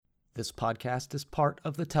This podcast is part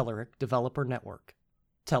of the Telerik Developer Network.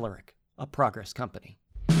 Telerik, a progress company.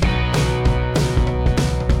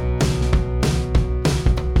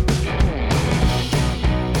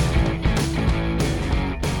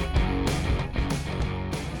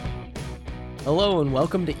 Hello and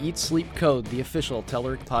welcome to Eat, Sleep, Code, the official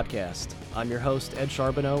Telerik podcast. I'm your host, Ed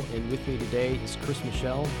Charbonneau, and with me today is Chris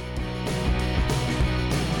Michel.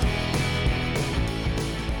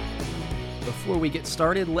 Before we get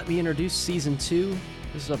started, let me introduce Season 2.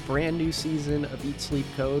 This is a brand new season of Eat, Sleep,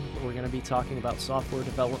 Code, where we're going to be talking about software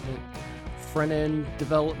development, front-end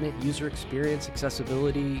development, user experience,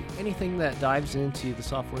 accessibility, anything that dives into the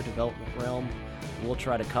software development realm, we'll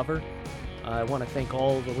try to cover. I want to thank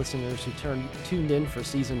all the listeners who tuned in for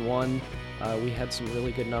Season 1. We had some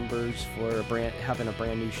really good numbers for having a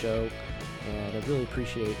brand new show, and I really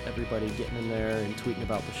appreciate everybody getting in there and tweeting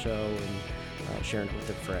about the show and sharing it with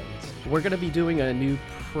their friends. We're going to be doing a new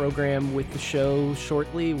program with the show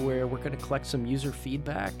shortly where we're going to collect some user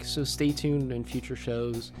feedback, so stay tuned in future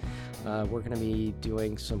shows. We're going to be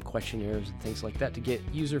doing some questionnaires and things like that to get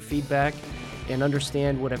user feedback and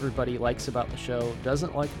understand what everybody likes about the show,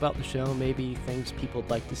 doesn't like about the show, maybe things people would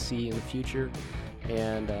like to see in the future,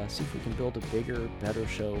 and see if we can build a bigger, better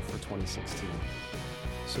show for 2016.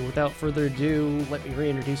 So without further ado, let me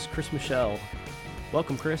reintroduce Chris Michel.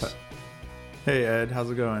 Welcome, Chris. Hey Ed, how's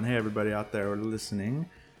it going? Hey everybody out there listening.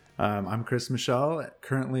 I'm Chris Michel,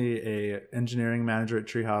 currently a engineering manager at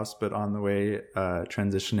Treehouse, but on the way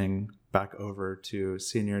transitioning back over to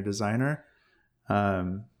senior designer.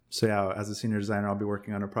 So yeah, as a senior designer, I'll be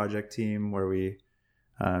working on a project team where we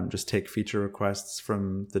just take feature requests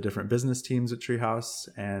from the different business teams at Treehouse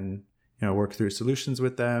and work through solutions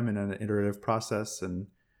with them in an iterative process. And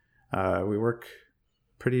we work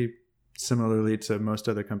pretty similarly to most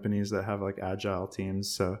other companies that have like agile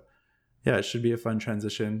teams. So yeah, it should be a fun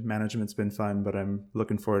transition. Management's been fun, but I'm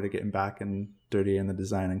looking forward to getting back and dirty in the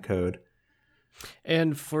design and code.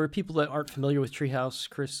 And for people that aren't familiar with Treehouse,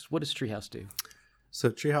 Chris, what does Treehouse do?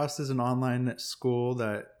 So Treehouse is an online school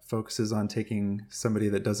that focuses on taking somebody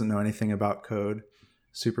that doesn't know anything about code,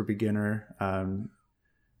 super beginner,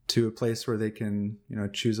 to a place where they can,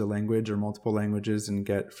 choose a language or multiple languages and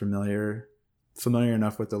get familiar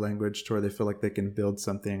enough with the language to where they feel like they can build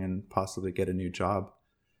something and possibly get a new job.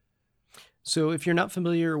 So if you're not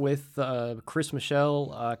familiar with Chris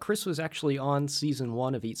Michel, Chris was actually on Season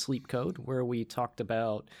 1 of Eat, Sleep, Code, where we talked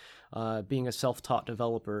about being a self-taught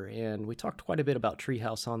developer, and we talked quite a bit about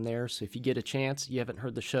Treehouse on there. So if you get a chance, you haven't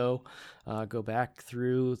heard the show, go back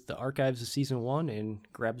through the archives of Season 1 and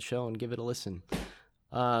grab the show and give it a listen.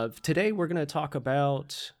 Today we're going to talk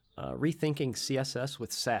about rethinking CSS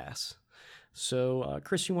with Sass. So,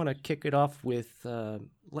 Chris, you want to kick it off with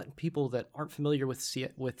letting people that aren't familiar with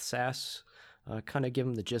Sass kind of give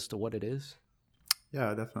them the gist of what it is?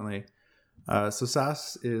 Yeah, definitely. So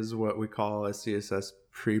Sass is what we call a CSS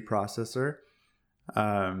preprocessor.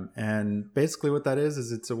 And basically what that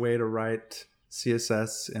is it's a way to write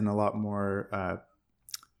CSS in a lot more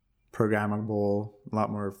programmable, a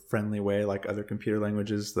lot more friendly way, like other computer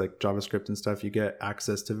languages like JavaScript and stuff. You get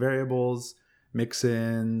access to variables,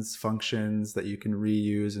 mix-ins, functions that you can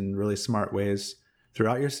reuse in really smart ways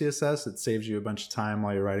throughout your CSS. It saves you a bunch of time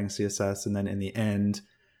while you're writing CSS. And then in the end,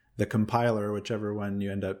 the compiler, whichever one you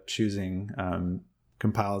end up choosing,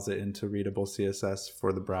 compiles it into readable CSS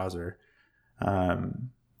for the browser. And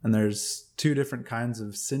there's two different kinds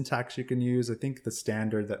of syntax you can use. I think the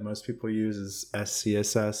standard that most people use is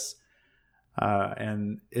SCSS.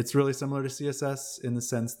 And it's really similar to CSS in the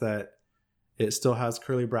sense that it still has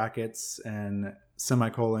curly brackets and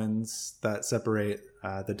semicolons that separate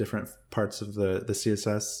the different parts of the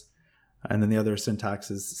CSS. And then the other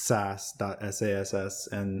syntax is sass.sass.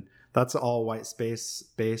 And that's all white space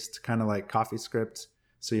based, kind of like CoffeeScript.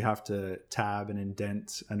 So you have to tab and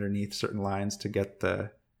indent underneath certain lines to get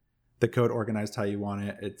the code organized how you want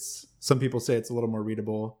it. Some people say it's a little more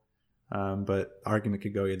readable, but argument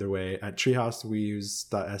could go either way. At Treehouse, we use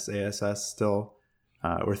 .sass still.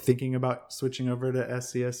 We're thinking about switching over to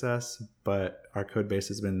SCSS, but our code base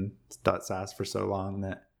has been .sass for so long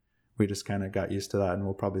that we just kind of got used to that, and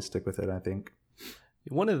we'll probably stick with it, I think.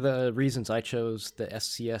 One of the reasons I chose the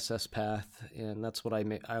SCSS path, and that's what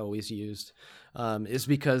I always used, is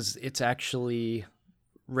because it's actually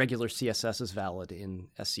regular CSS is valid in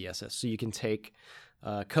SCSS. So you can take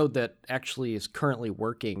code that actually is currently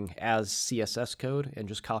working as CSS code and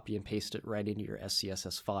just copy and paste it right into your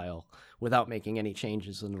SCSS file without making any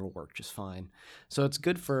changes, and it'll work just fine. So it's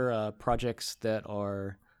good for projects that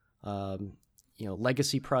are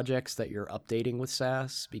legacy projects that you're updating with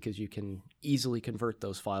Sass, because you can easily convert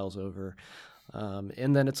those files over.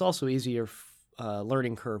 And then it's also easier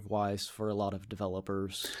learning curve wise for a lot of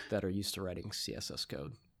developers that are used to writing CSS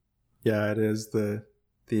code. Yeah, it is. The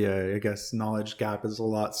I guess knowledge gap is a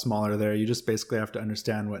lot smaller there. You just basically have to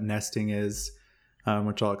understand what nesting is,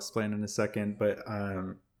 which I'll explain in a second. But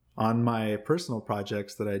on my personal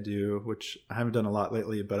projects that I do, which I haven't done a lot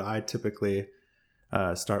lately, but I typically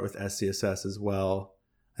start with SCSS as well.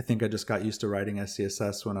 I think I just got used to writing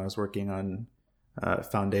SCSS when I was working on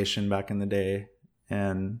Foundation back in the day,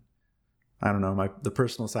 and I don't know, the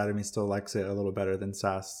personal side of me still likes it a little better than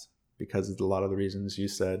Sass because of a lot of the reasons you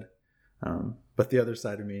said. But the other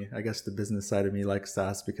side of me, I guess the business side of me, likes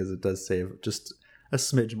Sass because it does save just a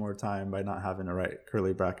smidge more time by not having to write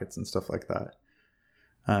curly brackets and stuff like that.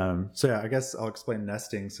 So yeah, I guess I'll explain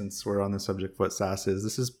nesting since we're on the subject of what Sass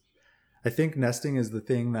is. I think nesting is the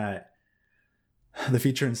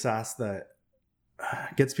feature in Sass that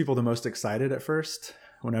gets people the most excited at first.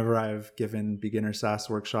 Whenever I've given beginner Sass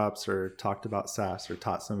workshops or talked about Sass or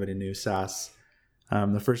taught somebody new Sass,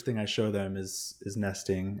 the first thing I show them is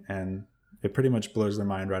nesting, and it pretty much blows their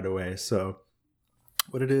mind right away. So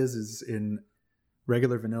what it is in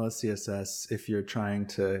regular vanilla CSS, if you're trying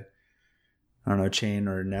to, I don't know, chain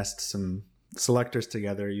or nest some selectors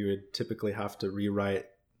together, you would typically have to rewrite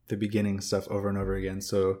the beginning stuff over and over again.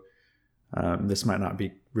 So this might not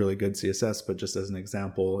be really good CSS, but just as an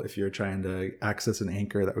example, if you're trying to access an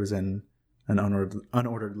anchor that was in an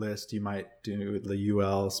unordered list, you might do the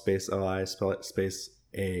UL space LI space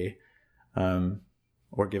A,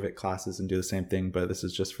 or give it classes and do the same thing, but this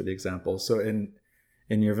is just for the example. So in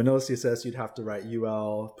your vanilla CSS, you'd have to write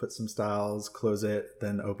UL, put some styles, close it,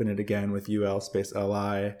 then open it again with UL space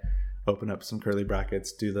LI, open up some curly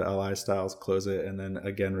brackets, do the LI styles, close it, and then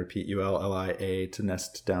again repeat UL LI A to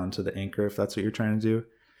nest down to the anchor if that's what you're trying to do.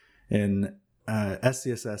 In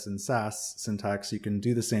SCSS and Sass syntax, you can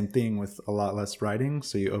do the same thing with a lot less writing.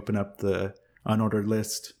 So you open up the unordered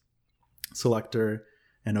list selector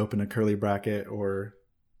and open a curly bracket, or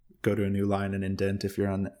go to a new line and indent if you're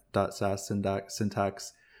on .sass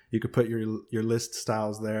syntax. You could put your list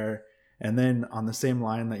styles there, and then on the same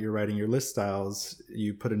line that you're writing your list styles,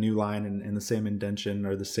 you put a new line in the same indentation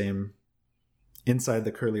or the same inside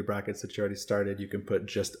the curly brackets that you already started. You can put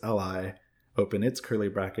just li, open its curly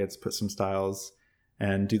brackets, put some styles,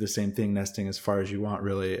 and do the same thing, nesting as far as you want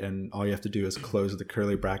really. And all you have to do is close the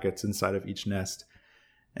curly brackets inside of each nest.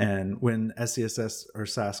 And when SCSS or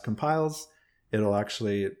Sass compiles, it'll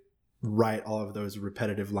actually write all of those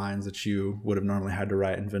repetitive lines that you would have normally had to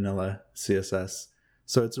write in vanilla CSS.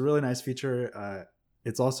 So it's a really nice feature.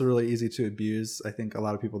 It's also really easy to abuse. I think a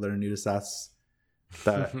lot of people that are new to Sass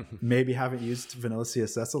that maybe haven't used vanilla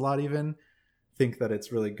CSS a lot even think that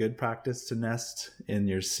it's really good practice to nest in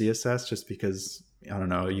your CSS, just because, I don't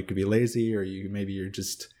know, you could be lazy, or you're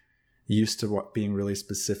just used to being really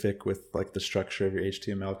specific with like the structure of your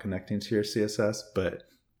HTML connecting to your CSS. But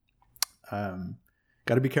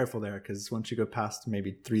got to be careful there, because once you go past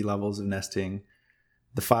maybe 3 levels of nesting,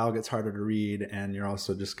 the file gets harder to read, and you're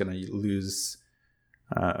also just going to lose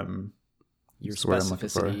your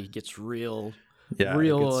specificity gets real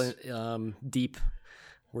deep,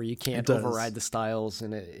 where you can't override the styles,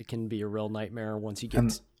 and it can be a real nightmare once you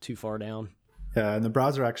get too far down. Yeah, and the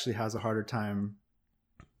browser actually has a harder time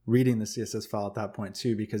reading the CSS file at that point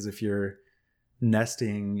too, because if you're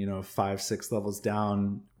nesting, 5-6 levels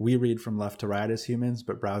down, we read from left to right as humans,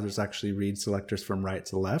 but browsers actually read selectors from right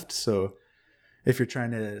to left. So if you're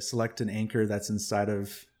trying to select an anchor that's inside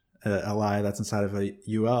of a LI, that's inside of a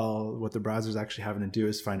UL, what the browser's actually having to do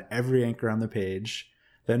is find every anchor on the page,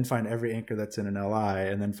 then find every anchor that's in an LI,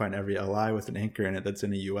 and then find every LI with an anchor in it that's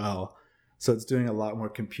in a UL. So it's doing a lot more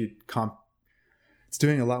computing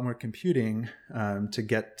to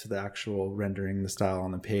get to the actual rendering the style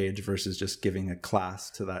on the page, versus just giving a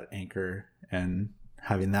class to that anchor and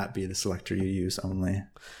having that be the selector you use only.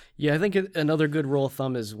 Yeah, I think another good rule of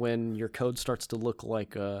thumb is when your code starts to look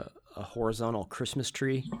like a horizontal Christmas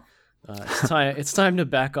tree. It's time to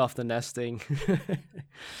back off the nesting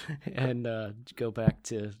and go back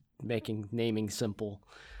to making naming simple.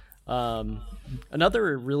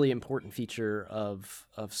 Another really important feature of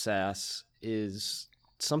Sass is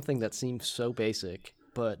something that seems so basic,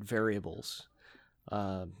 but variables.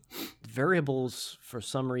 Variables, for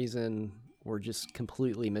some reason, were just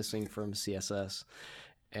completely missing from CSS,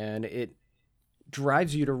 and it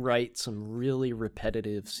drives you to write some really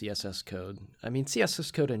repetitive CSS code. I mean,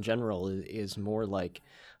 CSS code in general is more like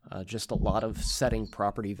just a lot of setting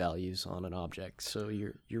property values on an object. So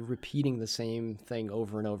you're repeating the same thing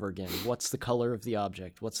over and over again. What's the color of the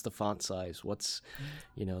object? What's the font size? What's,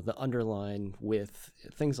 the underline width?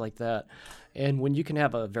 Things like that. And when you can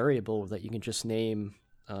have a variable that you can just name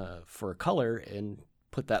for a color and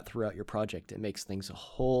put that throughout your project, it makes things a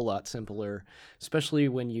whole lot simpler, especially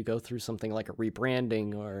when you go through something like a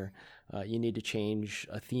rebranding or you need to change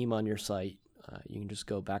a theme on your site. You can just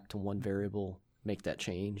go back to one variable, make that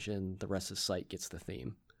change, and the rest of the site gets the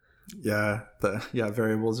theme. Yeah,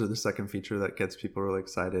 variables are the second feature that gets people really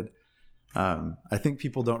excited. I think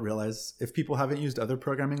people don't realize, if people haven't used other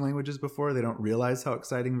programming languages before, they don't realize how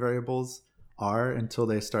exciting variables are until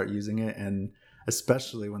they start using it, and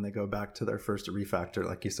especially when they go back to their first refactor,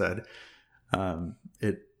 like you said. You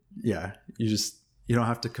don't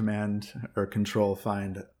have to command or control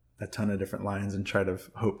find a ton of different lines and try to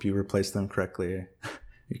hope you replace them correctly.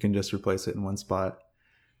 You can just replace it in one spot.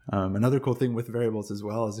 Another cool thing with variables as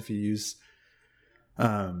well is if you use,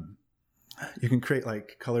 you can create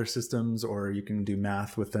like color systems, or you can do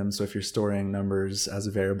math with them. So if you're storing numbers as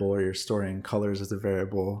a variable, or you're storing colors as a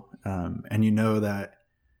variable, and you know that,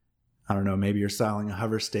 I don't know, maybe you're styling a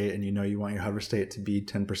hover state and you want your hover state to be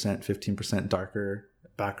 10%, 15% darker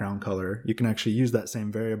background color, you can actually use that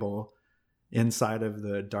same variable inside of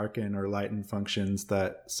the darken or lighten functions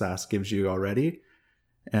that Sass gives you already.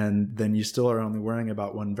 And then you still are only worrying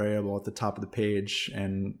about one variable at the top of the page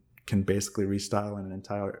and can basically restyle an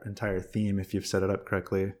entire theme if you've set it up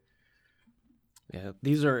correctly. Yeah,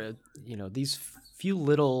 these are, these few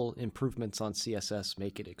little improvements on CSS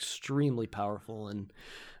make it extremely powerful and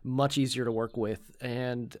much easier to work with.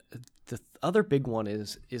 And the other big one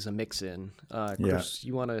is a mix-in. Chris,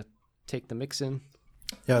 you want to take the mix-in?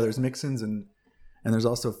 Yeah, there's mix-ins and there's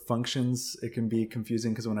also functions. It can be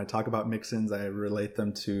confusing because when I talk about mix-ins, I relate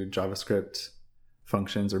them to JavaScript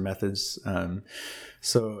functions or methods.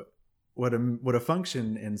 So what a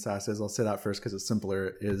function in Sass is, I'll say that first because it's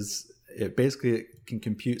simpler, is it basically can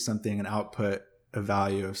compute something and output a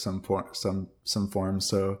value of some form.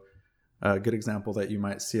 So a good example that you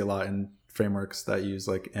might see a lot in frameworks that use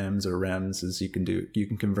like ems or rems is you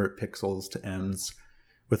can convert pixels to ems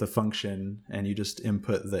with a function, and you just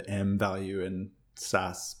input the em value in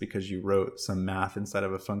Sass because you wrote some math inside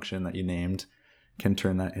of a function that you named, can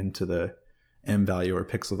turn that into the em value or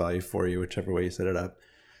pixel value for you, whichever way you set it up.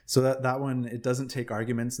 So that one, it doesn't take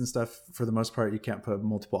arguments and stuff for the most part. You can't put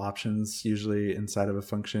multiple options usually inside of a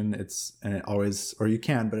function. It always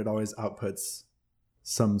outputs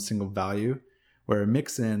some single value. Where a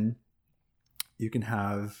mix-in, you can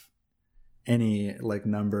have any like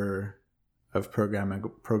number of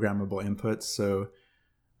programmable inputs. So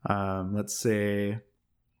let's say,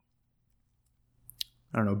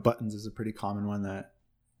 I don't know, buttons is a pretty common one that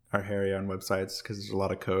are hairy on websites because there's a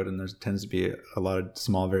lot of code and there tends to be a lot of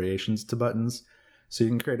small variations to buttons. So you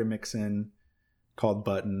can create a mix-in called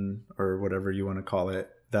button or whatever you want to call it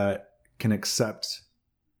that can accept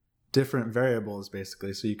different variables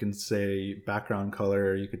basically. So you can say background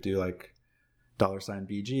color, you could do like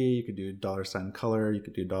 $BG, you could do $color, you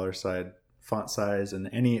could do $font size, and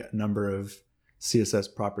any number of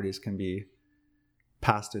CSS properties can be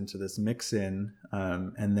passed into this mix-in,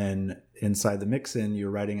 and then inside the mix-in you're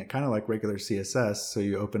writing it kind of like regular CSS. So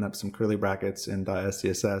you open up some curly brackets in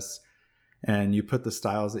 .scss and you put the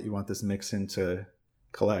styles that you want this mix-in to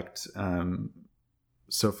collect.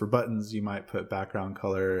 So for buttons you might put background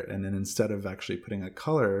color, and then instead of actually putting a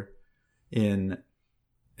color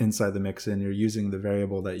inside the mix-in, you're using the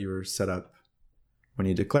variable that you were set up when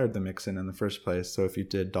you declared the mix-in in the first place. So if you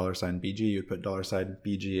did $BG, you'd put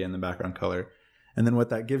 $BG in the background color. And then what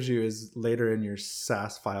that gives you is later in your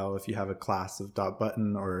Sass file, if you have a class of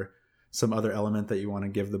 .button or some other element that you want to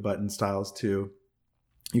give the button styles to,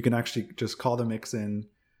 you can actually just call the mix-in,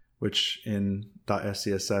 which in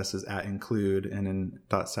 .scss is @include, and in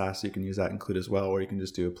 .sass you can use @include as well, or you can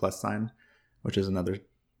just do a plus sign, which is another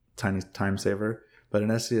tiny time saver. But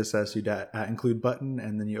in SCSS, you @include button,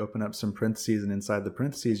 and then you open up some parentheses, and inside the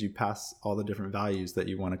parentheses, you pass all the different values that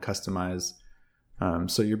you want to customize.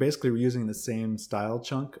 So you're basically reusing the same style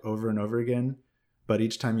chunk over and over again, but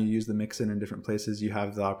each time you use the mix-in in different places, you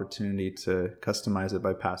have the opportunity to customize it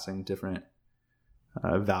by passing different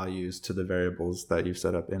values to the variables that you've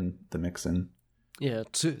set up in the mix-in. Yeah,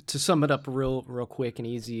 to sum it up real quick and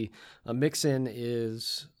easy, a mix-in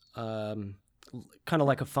is kind of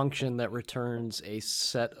like a function that returns a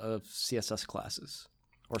set of CSS classes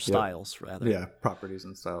or styles, rather. Yeah, properties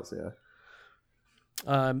and styles. Yeah.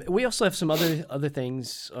 We also have some other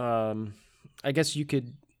things. I guess you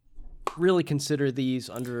could really consider these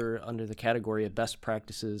under the category of best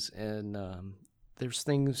practices, and there's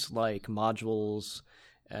things like modules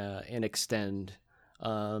and extend.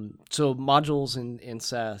 So modules in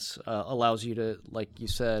Sass allows you to, like you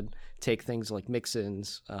said, take things like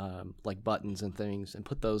mixins, like buttons and things, and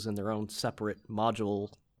put those in their own separate module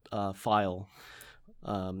file.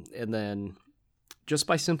 And then just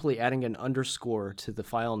by simply adding an underscore to the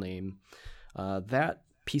file name, that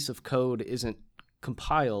piece of code isn't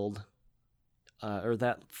compiled, or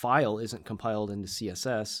that file isn't compiled into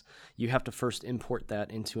CSS. You have to first import that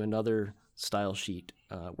into another style sheet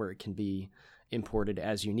where it can be imported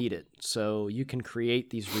as you need it. So you can create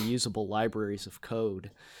these reusable libraries of code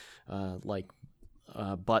like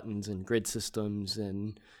buttons and grid systems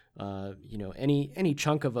and any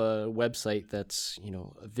chunk of a website that's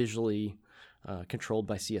visually controlled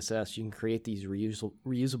by CSS. You can create these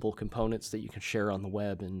reusable components that you can share on the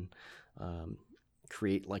web and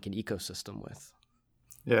create like an ecosystem with.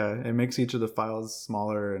 Yeah, it makes each of the files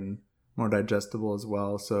smaller and more digestible as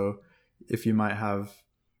well. So if you might have,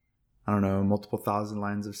 I don't know, multiple thousand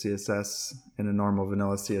lines of CSS in a normal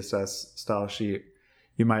vanilla CSS style sheet,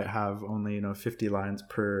 you might have only 50 lines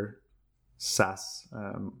per Sass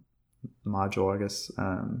module, I guess.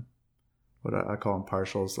 What I call them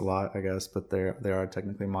partials a lot, I guess, but they are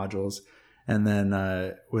technically modules. And then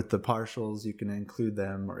with the partials, you can include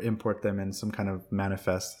them or import them in some kind of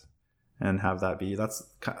manifest and have that be. That's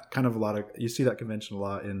kind of you see that convention a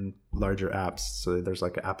lot in larger apps. So there's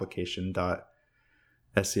like an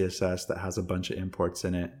application.scss that has a bunch of imports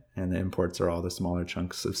in it, and the imports are all the smaller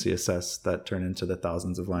chunks of CSS that turn into the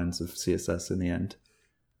thousands of lines of CSS in the end.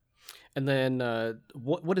 And then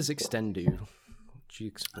what does extend do? Could you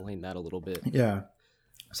explain that a little bit? Yeah.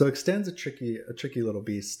 So extend's a tricky little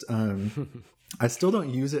beast. I still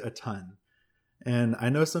don't use it a ton. And I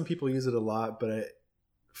know some people use it a lot, but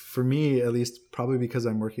for me, at least, probably because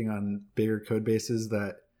I'm working on bigger code bases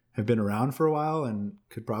that have been around for a while and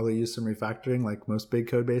could probably use some refactoring like most big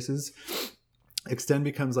code bases, extend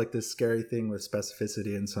becomes like this scary thing with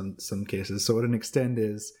specificity in some cases. So what an extend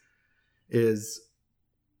is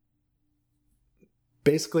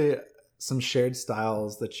basically some shared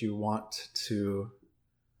styles that you want to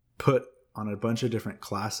put on a bunch of different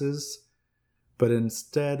classes, but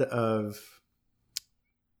instead of,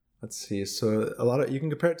 let's see, so you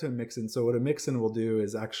can compare it to a mixin. So what a mixin will do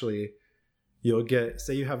is actually, you'll get,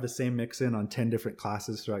 say you have the same mixin on 10 different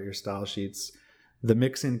classes throughout your style sheets. The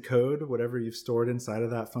mixin code, whatever you've stored inside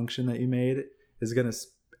of that function that you made, is going to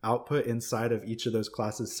output inside of each of those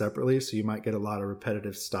classes separately. So you might get a lot of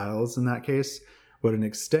repetitive styles in that case. What an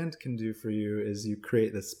extend can do for you is you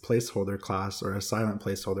create this placeholder class or a silent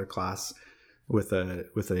placeholder class with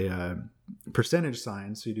a percentage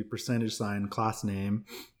sign. So you do percentage sign class name,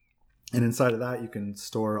 and inside of that you can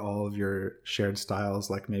store all of your shared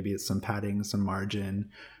styles, like maybe it's some padding, some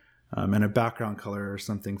margin, and a background color or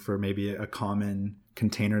something for maybe a common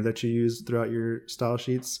container that you use throughout your style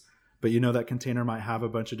sheets. But that container might have a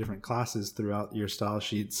bunch of different classes throughout your style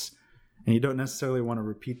sheets, and you don't necessarily want to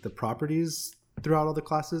repeat the properties throughout all the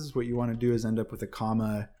classes. What you want to do is end up with a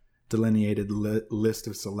comma delineated list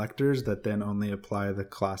of selectors that then only apply the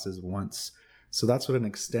classes once. So that's what an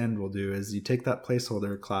extend will do, is you take that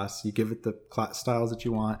placeholder class, you give it the styles that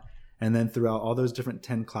you want, and then throughout all those different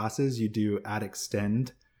 10 classes, you do add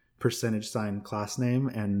extend percentage sign class name,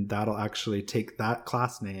 and that'll actually take that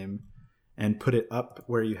class name and put it up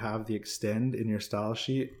where you have the extend in your style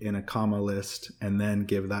sheet in a comma list, and then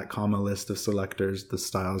give that comma list of selectors the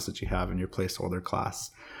styles that you have in your placeholder class.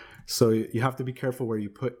 So you have to be careful where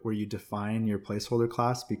you define your placeholder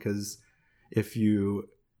class, because if you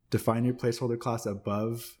define your placeholder class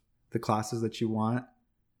above the classes that you want,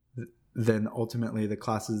 then ultimately the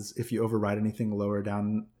classes, if you override anything lower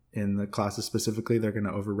down in the classes specifically, they're going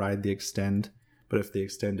to override the extend. But if the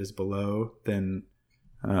extend is below, then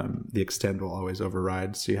the extend will always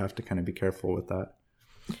override. So you have to kind of be careful with that.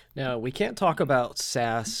 Now, we can't talk about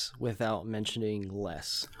Sass without mentioning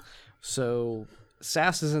less. So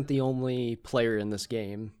Sass isn't the only player in this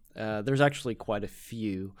game. There's actually quite a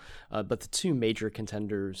few, but the two major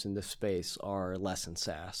contenders in this space are Less and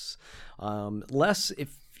Sass. Less,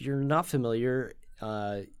 if you're not familiar,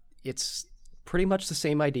 it's pretty much the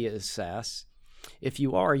same idea as Sass. If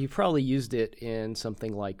you are, you probably used it in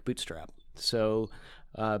something like Bootstrap. So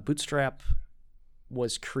Bootstrap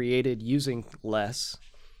was created using Less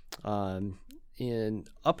in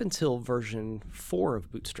up until version 4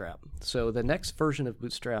 of Bootstrap. So the next version of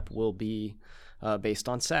Bootstrap will be based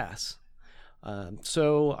on Sass.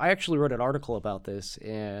 So I actually wrote an article about this,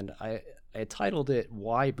 and I titled it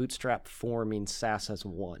 "Why Bootstrap 4 Means Sass Has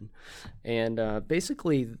Won." And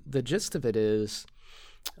basically the gist of it is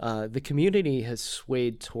the community has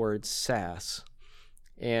swayed towards Sass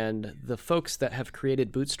And the folks that have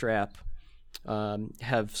created Bootstrap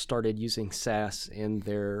have started using SaaS in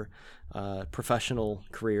their professional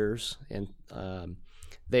careers, and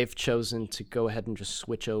they've chosen to go ahead and just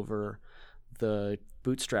switch over the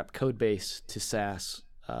Bootstrap code base to SaaS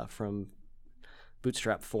from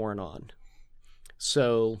Bootstrap 4 and on.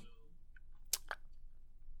 So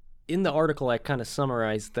in the article, I kind of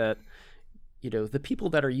summarized that, the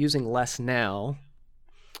people that are using less now,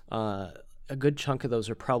 a good chunk of those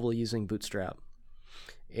are probably using Bootstrap.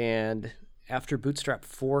 And after Bootstrap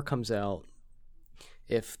 4 comes out,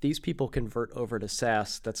 if these people convert over to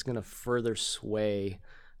SaaS, that's going to further sway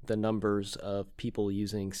the numbers of people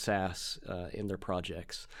using SaaS in their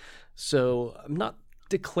projects. So I'm not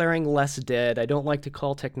declaring less dead. I don't like to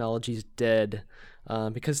call technologies dead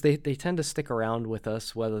because they tend to stick around with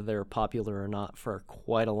us, whether they're popular or not, for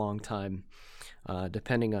quite a long time,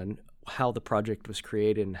 depending on how the project was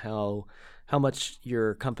created and how much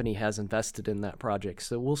your company has invested in that project.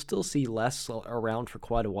 So we'll still see less around for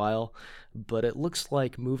quite a while, but it looks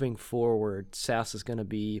like moving forward, SaaS is going to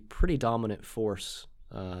be a pretty dominant force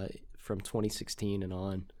from 2016 and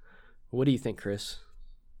on. What do you think, Chris?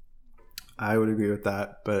 I would agree with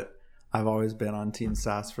that, but I've always been on Team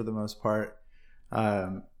SaaS for the most part.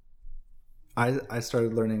 I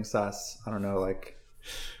started learning SaaS, I don't know,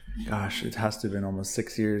 it has to have been almost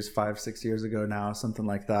 6 years ago now, something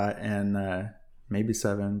like that, and maybe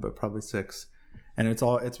 7, but probably 6. And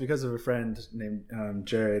it's because of a friend named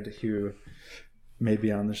Jared, who may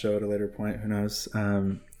be on the show at a later point, who knows.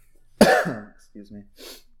 Excuse me.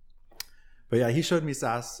 But yeah, he showed me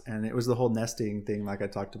SaaS, and it was the whole nesting thing like I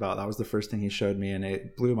talked about. That was the first thing he showed me, and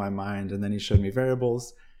it blew my mind. And then he showed me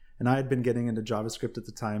variables. And I had been getting into JavaScript at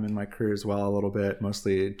the time in my career as well, a little bit,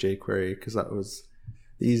 mostly jQuery, because that was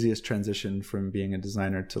the easiest transition from being a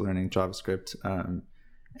designer to learning JavaScript.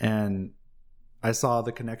 And I saw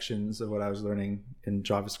the connections of what I was learning in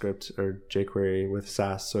JavaScript or jQuery with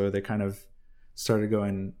SaaS. So they kind of started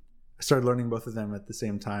learning both of them at the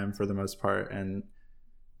same time for the most part, and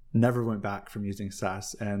never went back from using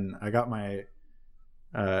SaaS. And I got my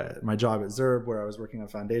job at Zurb, where I was working on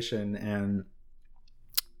Foundation, and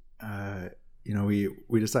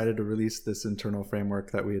we decided to release this internal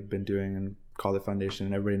framework that we had been doing and called it Foundation.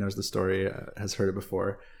 And everybody knows the story, has heard it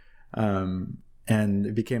before. And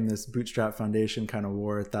it became this Bootstrap Foundation kind of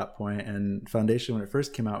war at that point. And Foundation, when it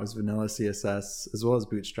first came out, was vanilla CSS as well as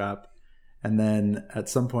Bootstrap. And then at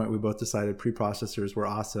some point, we both decided preprocessors were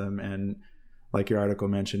awesome. And like your article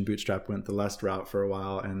mentioned, Bootstrap went the less route for a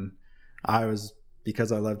while. And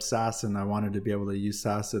because I loved SaaS and I wanted to be able to use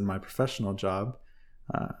SaaS in my professional job,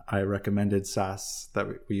 I recommended SaaS, that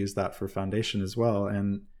we use that for Foundation as well.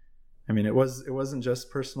 And I mean, it wasn't just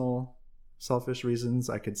personal selfish reasons.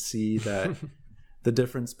 I could see that the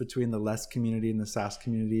difference between the less community and the SaaS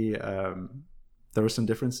community, there were some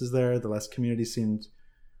differences there. The less community seemed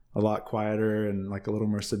a lot quieter and like a little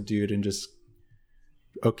more subdued and just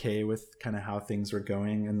okay with kind of how things were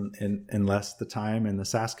going in less the time. And the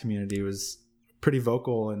SaaS community was pretty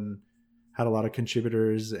vocal and had a lot of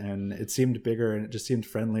contributors, and it seemed bigger, and it just seemed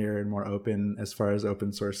friendlier and more open as far as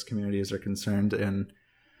open source communities are concerned. And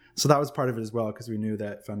so that was part of it as well, because we knew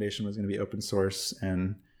that Foundation was going to be open source,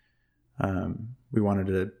 and we wanted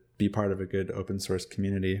to be part of a good open source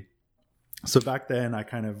community. So back then I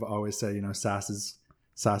kind of always said, SaaS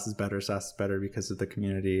is better because of the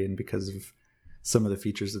community and because of some of the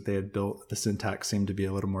features that they had built. The syntax seemed to be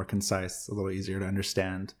a little more concise, a little easier to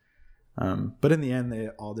understand. But in the end, they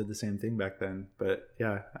all did the same thing back then. But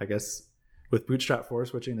yeah, I guess with Bootstrap 4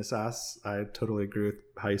 switching to SaaS, I totally agree with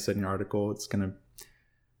how you said in your article. It's gonna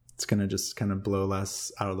just kind of blow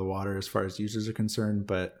less out of the water as far as users are concerned.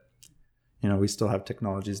 But we still have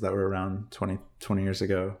technologies that were around 20 years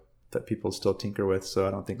ago that people still tinker with. So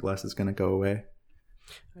I don't think less is going to go away.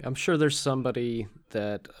 I'm sure there's somebody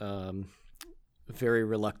that very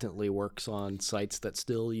reluctantly works on sites that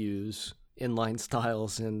still use inline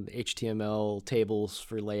styles and HTML tables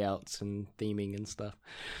for layouts and theming and stuff.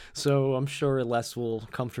 So I'm sure less will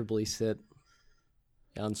comfortably sit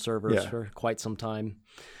on servers for quite some time.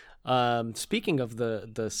 Speaking of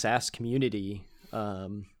the SaaS community,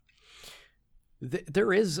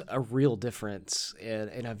 there is a real difference,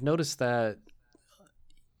 and I've noticed that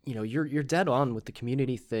you're dead on with the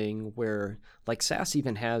community thing, where like SaaS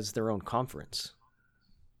even has their own conference.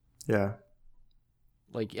 Yeah.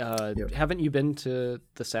 Like, haven't you been to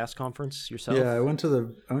the SaaS conference yourself? Yeah, I went to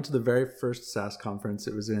the very first SaaS conference.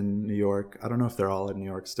 It was in New York. I don't know if they're all in New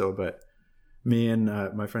York still, but me and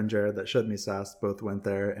my friend Jared that showed me SaaS both went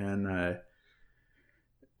there, and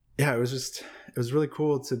yeah, it was really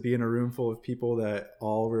cool to be in a room full of people that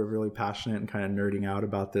all were really passionate and kind of nerding out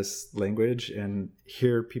about this language, and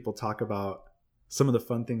hear people talk about some of the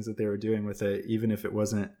fun things that they were doing with it, even if it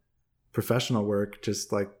wasn't professional work.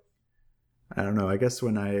 Just like, I don't know, I guess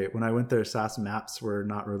when I went there, Sass maps were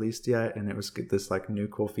not released yet, and it was this like new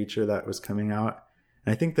cool feature that was coming out.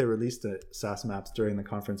 And I think they released Sass maps during the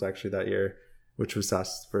conference actually that year, which was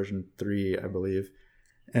Sass version 3, I believe.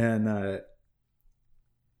 And a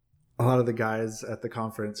lot of the guys at the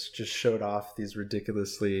conference just showed off these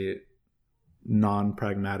ridiculously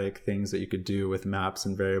non-pragmatic things that you could do with maps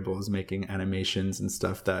and variables, making animations and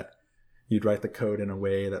stuff that you'd write the code in a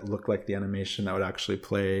way that looked like the animation that would actually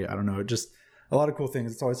play. I don't know, just a lot of cool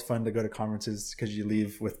things. It's always fun to go to conferences because you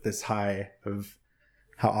leave with this high of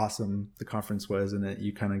how awesome the conference was, and that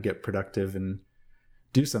you kind of get productive and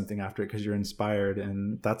do something after it because you're inspired.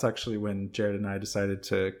 And that's actually when Jared and I decided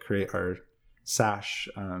to create our Sash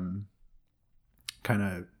kind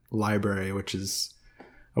of library, which is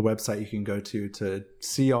a website you can go to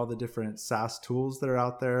see all the different Sass tools that are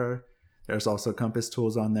out there. There's also Compass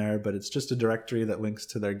tools on there, but it's just a directory that links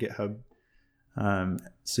to their GitHub.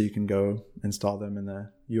 So you can go install them, and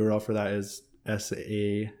the URL for that is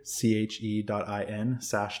sache.in,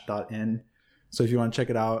 sash.in. So if you want to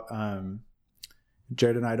check it out,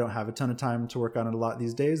 Jared and I don't have a ton of time to work on it a lot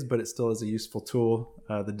these days, but it still is a useful tool.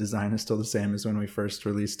 The design is still the same as when we first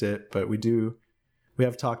released it, but we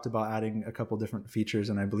have talked about adding a couple different features,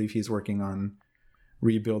 and I believe he's working on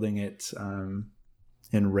rebuilding it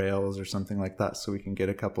in Rails or something like that, so we can get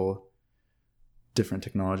a couple different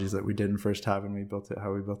technologies that we didn't first have when we built it,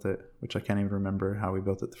 how we built it, which I can't even remember how we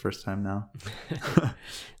built it the first time now.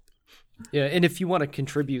 Yeah, and if you want to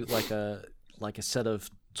contribute like a set of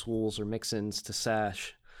tools or mix-ins to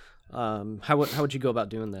Sash, how would you go about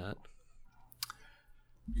doing that?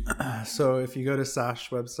 So if you go to Sash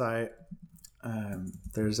website,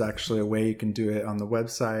 there's actually a way you can do it on the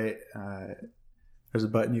website. There's a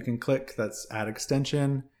button you can click that's add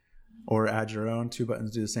extension or add your own. 2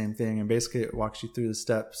 buttons do the same thing, and basically it walks you through the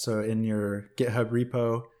steps. So in your GitHub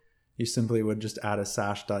repo, you simply would just add a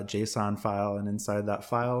sash.json file, and inside that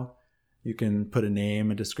file you can put a name,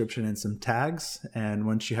 a description, and some tags. And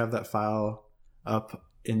once you have that file up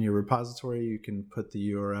in your repository, you can put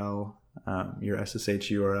the URL, your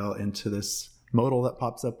SSH URL, into this modal that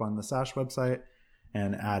pops up on the Sash website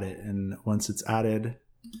and add it. And once it's added,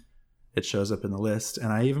 it shows up in the list.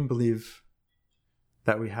 And I even believe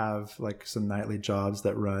that we have like some nightly jobs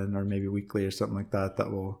that run, or maybe weekly or something like that,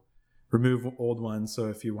 that will remove old ones. So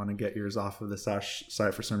if you want to get yours off of the Sash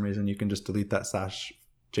site for some reason, you can just delete that Sash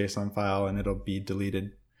JSON file and it'll be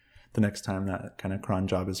deleted the next time that kind of cron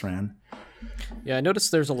job is ran. Yeah, I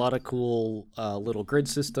noticed there's a lot of cool little grid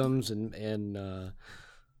systems and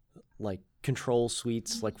like control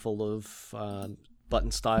suites, like full of button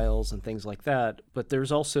styles and things like that. But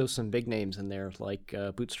there's also some big names in there, like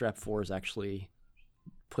Bootstrap 4 has actually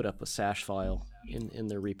put up a Sash file in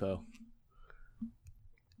their repo.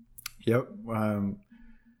 Yep.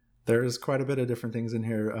 There's quite a bit of different things in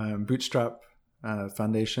here. Bootstrap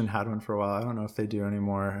Foundation had one for a while. I don't know if they do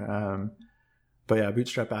anymore. But yeah,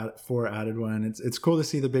 Bootstrap 4 added one. It's cool to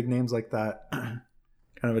see the big names like that kind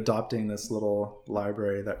of adopting this little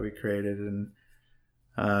library that we created. And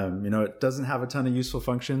it doesn't have a ton of useful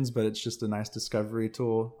functions, but it's just a nice discovery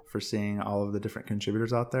tool for seeing all of the different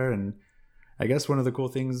contributors out there. And I guess one of the cool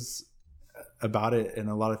things about it, and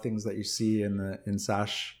a lot of things that you see in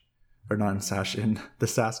Sash, or not in Sash, in the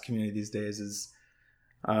Sass community these days, is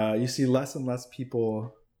you see less and less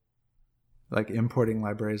people like importing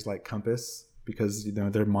libraries like Compass, because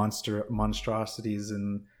they're monstrosities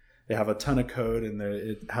and they have a ton of code, and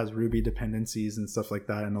it has Ruby dependencies and stuff like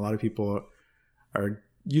that. And a lot of people are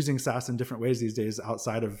using Sass in different ways these days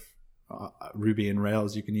outside of Ruby and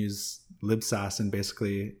Rails. You can use libsass in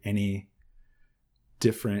basically any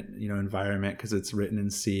different environment, because it's written in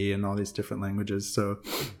C and all these different languages. So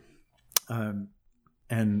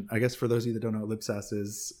and I guess for those of you that don't know what libsass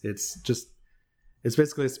is, it's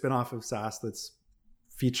basically a spin-off of Sass that's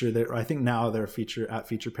feature there. I think now they're at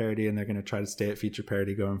feature parity, and they're going to try to stay at feature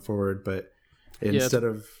parity going forward. But instead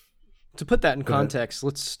of, to put that in context,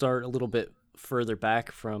 let's start a little bit further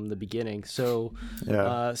back from the beginning. So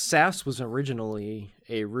Sass was originally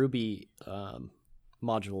a Ruby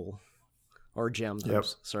module, or gem. Yep.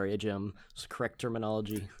 Sorry, a gem. It's the correct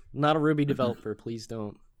terminology. Not a Ruby developer. Please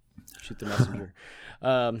don't shoot the messenger.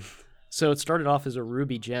 So it started off as a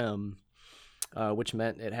Ruby gem, which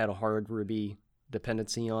meant it had a hard Ruby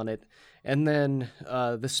dependency on it. And then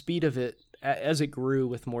the speed of it, as it grew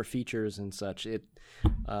with more features and such,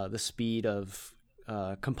 the speed of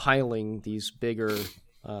compiling these bigger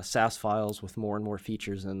Sass files with more and more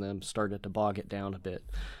features in them started to bog it down a bit.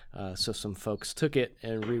 So some folks took it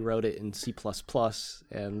and rewrote it in C++,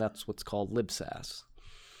 and that's what's called libsass.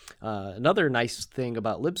 Another nice thing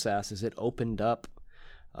about libsass is it opened up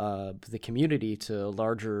the community to a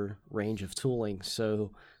larger range of tooling.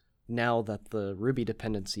 So now that the Ruby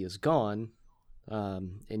dependency is gone,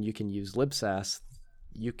 and you can use libsass,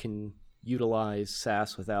 you can utilize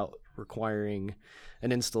Sass without requiring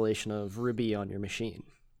an installation of Ruby on your machine.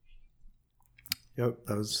 Yep,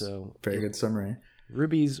 that was a very good summary.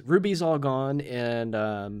 Ruby's all gone,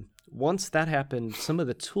 and once that happened, some of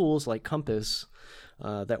the tools like Compass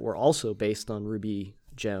that were also based on Ruby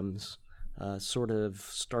gems sort of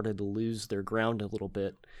started to lose their ground a little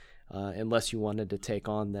bit, unless you wanted to take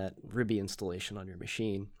on that Ruby installation on your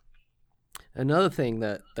machine. Another thing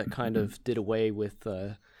that kind of did away with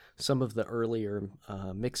some of the earlier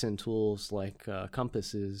mix-in tools like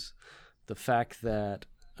Compass is the fact that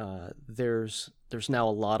there's now a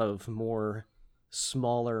lot of more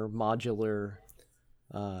smaller modular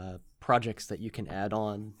projects that you can add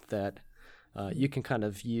on that you can kind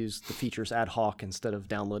of use the features ad hoc instead of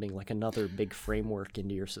downloading like another big framework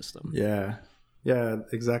into your system. Yeah,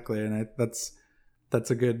 exactly. And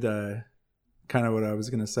that's a good kind of what I was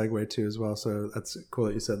going to segue to as well. So that's cool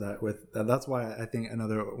that you said that. That's why I think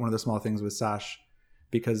one of the small things with Sash,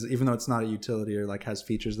 because even though it's not a utility or like has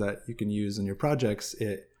features that you can use in your projects,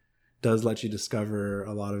 it does let you discover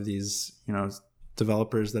a lot of these,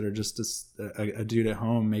 developers that are just a dude at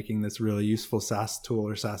home making this really useful Sass tool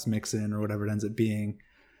or Sass mix-in or whatever it ends up being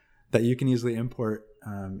that you can easily import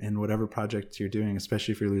in whatever project you're doing,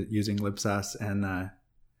 especially if you're using libsass. And I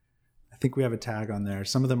think we have a tag on there.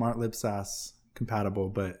 Some of them aren't libsass compatible,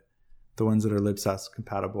 but the ones that are libsass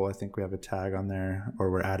compatible, I think we have a tag on there,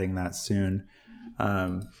 or we're adding that soon.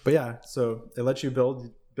 But yeah, so it lets you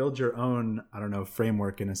build your own,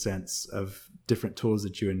 framework in a sense of different tools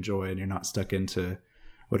that you enjoy, and you're not stuck into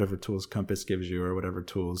whatever tools Compass gives you or whatever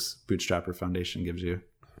tools Bootstrap or Foundation gives you.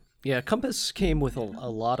 Yeah, Compass came with a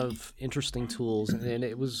lot of interesting tools, and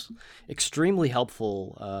it was extremely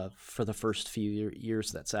helpful for the first few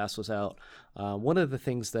years that Sass was out. One of the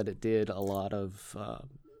things that it did a lot of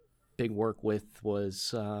big work with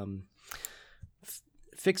was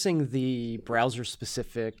fixing the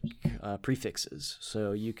browser-specific prefixes.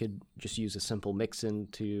 So you could just use a simple mix-in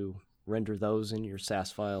to render those in your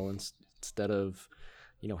Sass file instead of,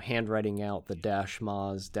 handwriting out the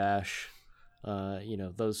 -moz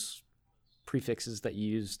those prefixes that you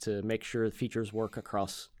use to make sure the features work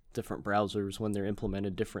across different browsers when they're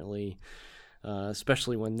implemented differently,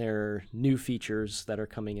 especially when they're new features that are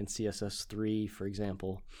coming in CSS3, for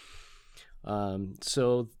example.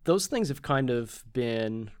 So those things have kind of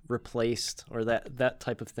been replaced, or that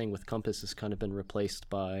type of thing with Compass has kind of been replaced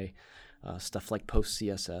by stuff like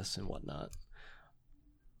PostCSS and whatnot.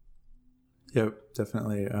 Yep,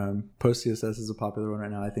 definitely. PostCSS is a popular one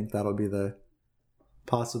right now. I think that'll be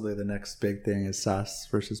possibly the next big thing is Sass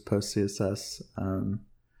versus PostCSS.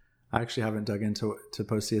 I actually haven't dug into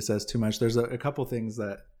PostCSS too much. There's a couple things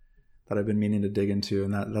that I've been meaning to dig into,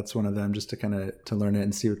 and that's one of them, just to learn it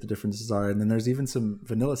and see what the differences are. And then there's even some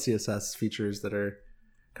vanilla CSS features that are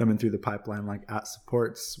coming through the pipeline, like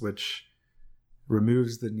 @supports, which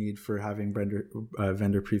removes the need for having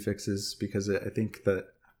vendor prefixes, because I think that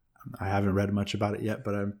I haven't read much about it yet,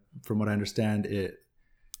 but from what I understand, it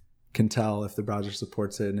can tell if the browser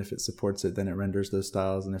supports it, and if it supports it, then it renders those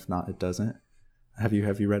styles, and if not, it doesn't. Have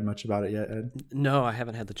you read much about it yet, Ed? No, I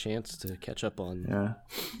haven't had the chance to catch up on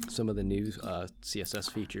some of the new CSS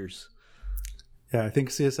features. Yeah, I think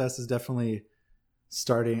CSS is definitely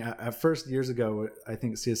starting. At first, years ago, I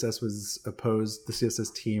think CSS was opposed, the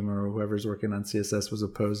CSS team or whoever's working on CSS was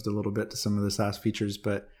opposed a little bit to some of the Sass features,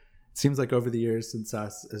 but it seems like over the years, since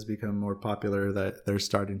Sass has become more popular, that they're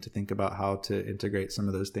starting to think about how to integrate some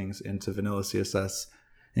of those things into vanilla CSS,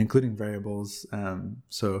 including variables.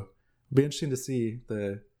 So it'll be interesting to see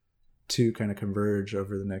the two kind of converge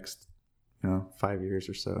over the next 5 years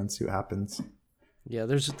or so and see what happens. Yeah,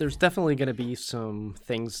 there's definitely going to be some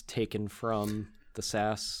things taken from the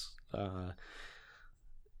Sass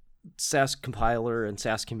compiler and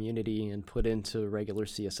Sass community and put into regular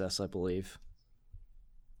CSS, I believe.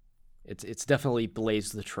 It's definitely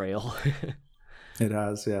blazed the trail. It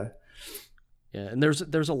has, yeah. Yeah, and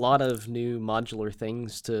there's a lot of new modular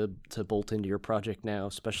things to bolt into your project now,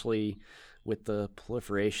 especially with the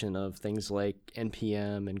proliferation of things like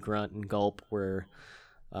NPM and Grunt and Gulp, where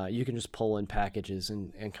you can just pull in packages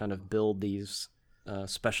and kind of build these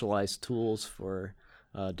specialized tools for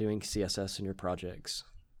doing CSS in your projects.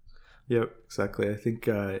 Yep, exactly. I think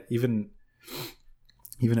even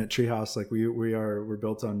even at Treehouse, like we're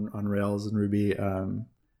built on Rails and Ruby,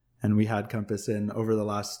 and we had Compass in over the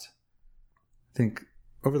last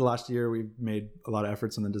year. We've made a lot of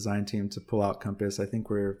efforts on the design team to pull out Compass. I think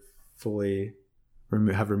we're fully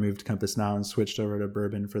have removed Compass now and switched over to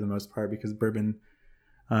Bourbon for the most part, because Bourbon,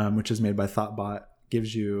 which is made by Thoughtbot,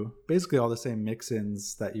 gives you basically all the same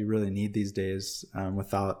mix-ins that you really need these days,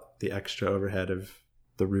 without the extra overhead of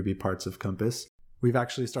the Ruby parts of Compass. We've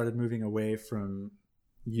actually started moving away from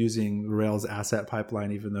using Rails asset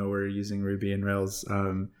pipeline, even though we're using Ruby and Rails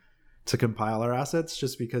to compile our assets,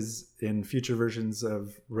 just because in future versions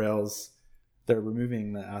of Rails, they're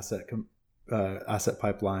removing the asset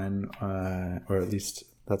pipeline, or at least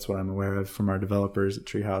that's what I'm aware of from our developers at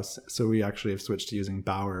Treehouse. So we actually have switched to using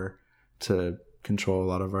Bower to control a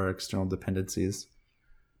lot of our external dependencies.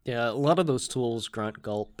 Yeah, a lot of those tools, Grunt,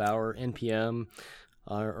 Gulp, Bower, NPM,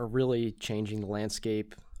 are really changing the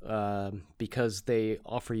landscape, because they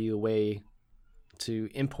offer you a way to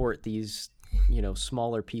import these,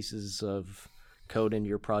 smaller pieces of code into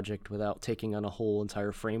your project without taking on a whole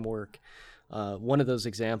entire framework. One of those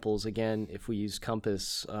examples, again, if we use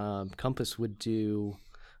Compass, Compass would do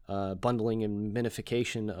bundling and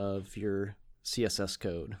minification of your CSS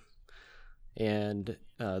code. And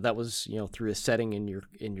that was, through a setting in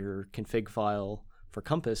your config file for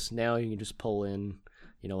Compass. Now you can just pull in,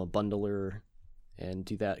 a bundler and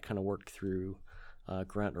do that kind of work through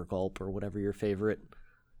Grunt or Gulp or whatever your favorite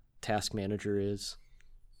task manager is.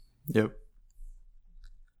 Yep.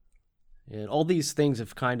 And all these things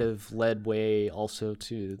have kind of led way also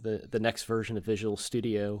to the next version of Visual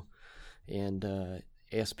Studio and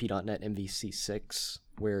ASP.NET MVC6,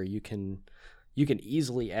 where you can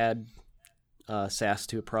easily add Sass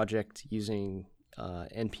to a project using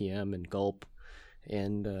NPM and Gulp,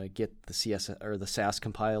 and get the CSS or the Sass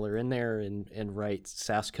compiler in there and write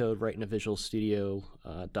Sass code right in a Visual Studio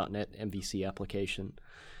 .NET MVC application,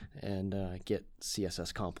 and get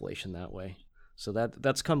CSS compilation that way. So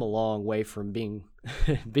that's come a long way from being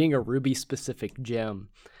being a Ruby specific gem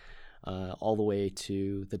all the way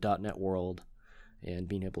to the .NET world and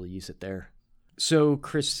being able to use it there. So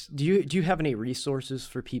Chris, do you have any resources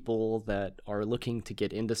for people that are looking to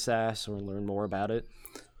get into Sass or learn more about it?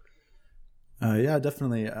 Yeah,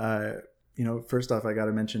 definitely. First off, I got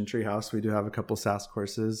to mention Treehouse. We do have a couple Sass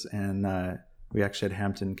courses, and we actually had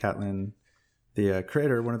Hampton Catlin, the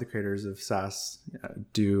one of the creators of Sass,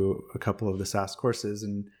 do a couple of the Sass courses,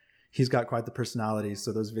 and he's got quite the personality.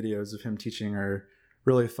 So those videos of him teaching are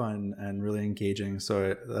really fun and really engaging.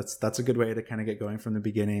 So that's a good way to kind of get going from the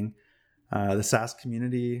beginning. The Sass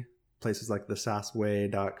community, places like the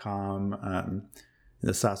sassway.com,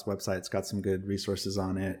 the Sass website's got some good resources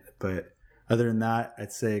on it. But other than that,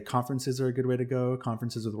 I'd say conferences are a good way to go,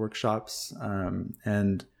 conferences with workshops.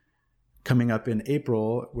 And coming up in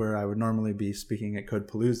April, where I would normally be speaking at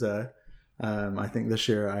Codepalooza, I think this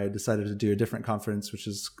year I decided to do a different conference, which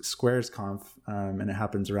is SquaresConf, and it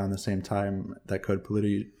happens around the same time that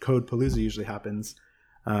Codepalooza usually happens.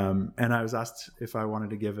 And I was asked if I wanted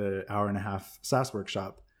to give an 1.5-hour Sass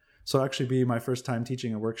workshop. So it'll actually be my first time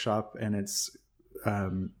teaching a workshop, and it's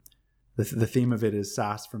the theme of it is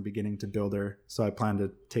Sass from beginning to builder. So I plan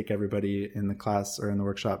to take everybody in the class or in the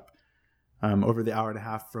workshop over the 1.5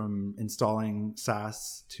 hours from installing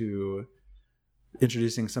Sass to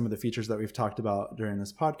introducing some of the features that we've talked about during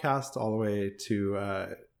this podcast, all the way to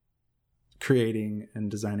creating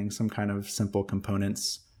and designing some kind of simple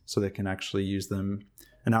components so they can actually use them.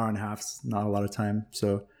 An 1.5 hours is not a lot of time.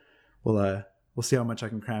 So we'll see how much I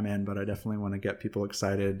can cram in, but I definitely want to get people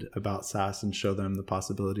excited about Sass and show them the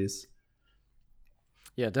possibilities.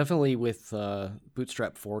 Yeah, definitely with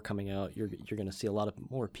Bootstrap 4 coming out, you're going to see a lot of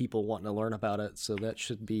more people wanting to learn about it. So that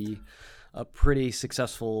should be a pretty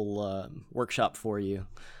successful workshop for you.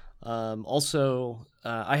 Also,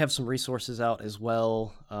 I have some resources out as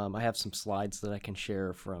well. I have some slides that I can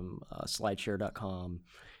share from slideshare.com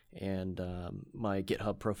and my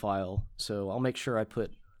GitHub profile. So I'll make sure I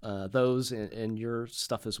put those and your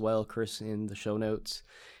stuff as well, Chris, in the show notes,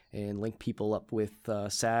 and link people up with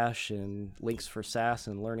Sash and links for Sass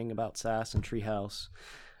and learning about Sass and Treehouse.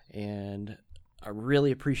 And I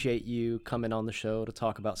really appreciate you coming on the show to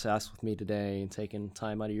talk about Sass with me today and taking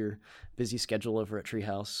time out of your busy schedule over at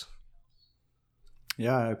Treehouse.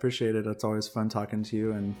 Yeah, I appreciate it. It's always fun talking to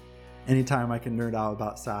you, and anytime I can nerd out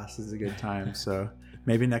about Sass is a good time. So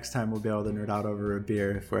maybe next time we'll be able to nerd out over a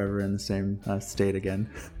beer if we're ever in the same state again.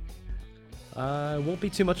 It won't be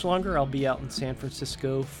too much longer. I'll be out in San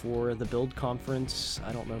Francisco for the Build Conference.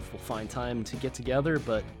 I don't know if we'll find time to get together,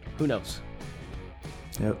 but who knows?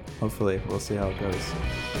 Yep, hopefully. We'll see how it goes.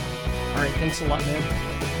 All right, thanks a lot, man.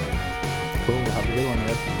 Cool. Have a good one,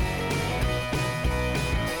 Ed.